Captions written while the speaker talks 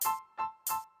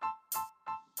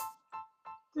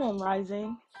I'm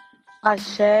rising.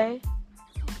 Ashe.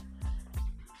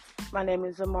 My name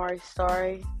is Amari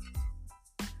Story.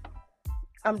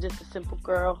 I'm just a simple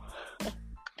girl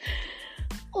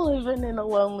living in a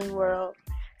lonely world.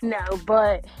 No,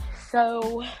 but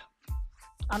so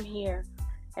I'm here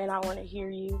and I want to hear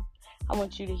you. I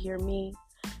want you to hear me.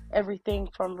 Everything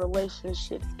from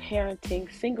relationships,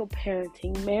 parenting, single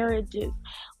parenting, marriages,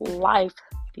 life,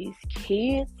 these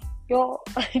kids, y'all.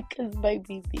 Because,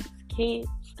 baby, these kids.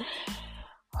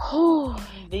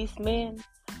 These men.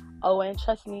 Oh, and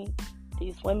trust me,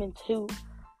 these women too.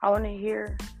 I want to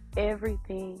hear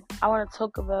everything. I want to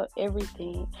talk about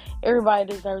everything.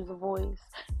 Everybody deserves a voice.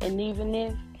 And even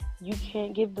if you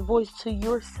can't give the voice to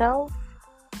yourself,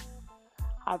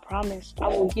 I promise I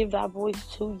will give that voice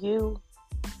to you.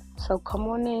 So come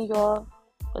on in, y'all.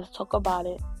 Let's talk about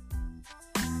it.